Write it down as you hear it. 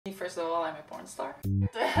First of all, I'm a porn star.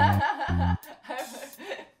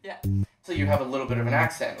 Yeah. So you have a little bit of an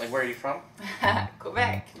accent. Like, where are you from?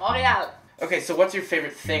 Quebec, Montreal. Okay, so what's your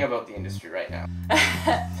favorite thing about the industry right now?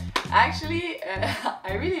 Actually,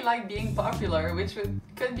 I really like being popular, which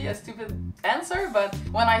could be a stupid answer, but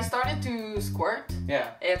when I started to squirt, Yeah.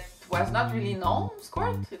 it was not really known,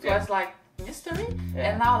 squirt. It was like mystery, Yeah.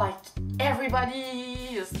 and now like everybody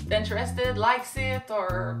is interested, likes it,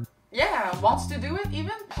 or wants to do it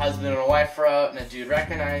even. Husband and a wife are out and a dude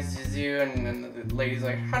recognizes you and then the lady's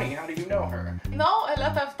like, honey, how do you know her? No, a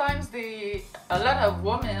lot of times a lot of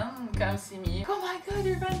women come see me. Oh my god,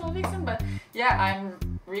 you're Randall Vixen. But yeah,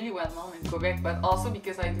 I'm really well known in Quebec, but also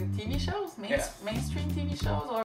because I do TV shows, mainstream TV shows. Or